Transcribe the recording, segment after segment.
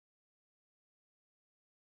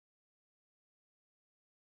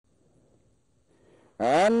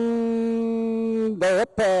And the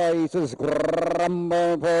pace is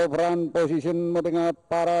grumble for front position, moving up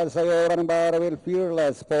para SAIYO, running by with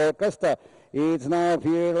Fearless Focus. It's now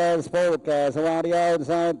Fearless Focus, on the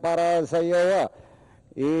outside para SAIYO.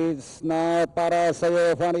 It's now para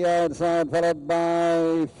SAIYO from the outside, followed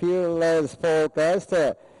by Fearless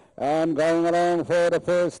Focus. And going along for the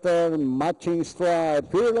first matching stride,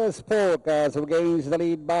 Fearless Focus gains the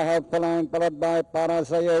lead by half a length, followed by para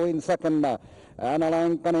SAIYO in second. And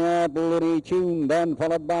along coming up, CHING, then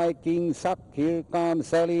followed by King Sak. Here comes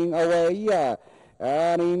sailing away.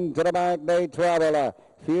 And into the back they travel.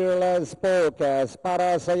 Fearless Focus,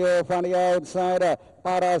 para SAIYO from the outside.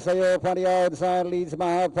 Para SAIYO from the outside leads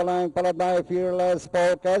by half a length, followed by Fearless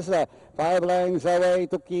Focus. 5 lengths away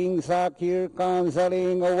to King Sak. Here comes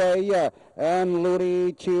sailing away. And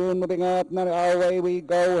Looney Tune moving up. Now away we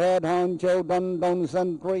go. Head Honcho, Don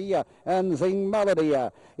Sentry, and Sing Melody.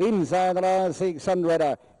 Inside the last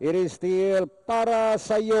 600. It is still para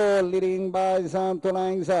SAIYO leading by some 2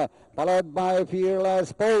 lengths. Followed by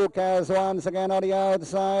Fearless Focus once again on the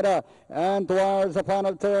outside. And towards the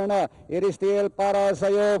final turn, it is still para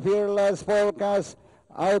SAIYO, Fearless Focus.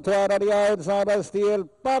 Outward on the outside, but still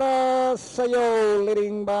para SAIYO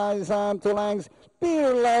leading by some 2 lengths.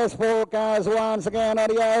 Fearless Focus once again on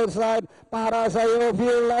the outside. Para SAIYO,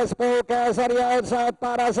 Fearless Focus on the outside.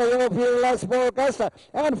 Para SAIYO, Fearless Focus.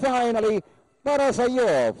 And finally, para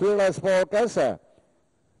SAIYO, Fearless Focus.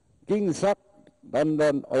 King Sak,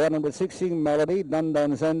 Dundon, or number 16, Melody,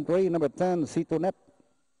 Dundon Sentry, number 10, C2 Net.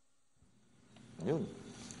 Yun.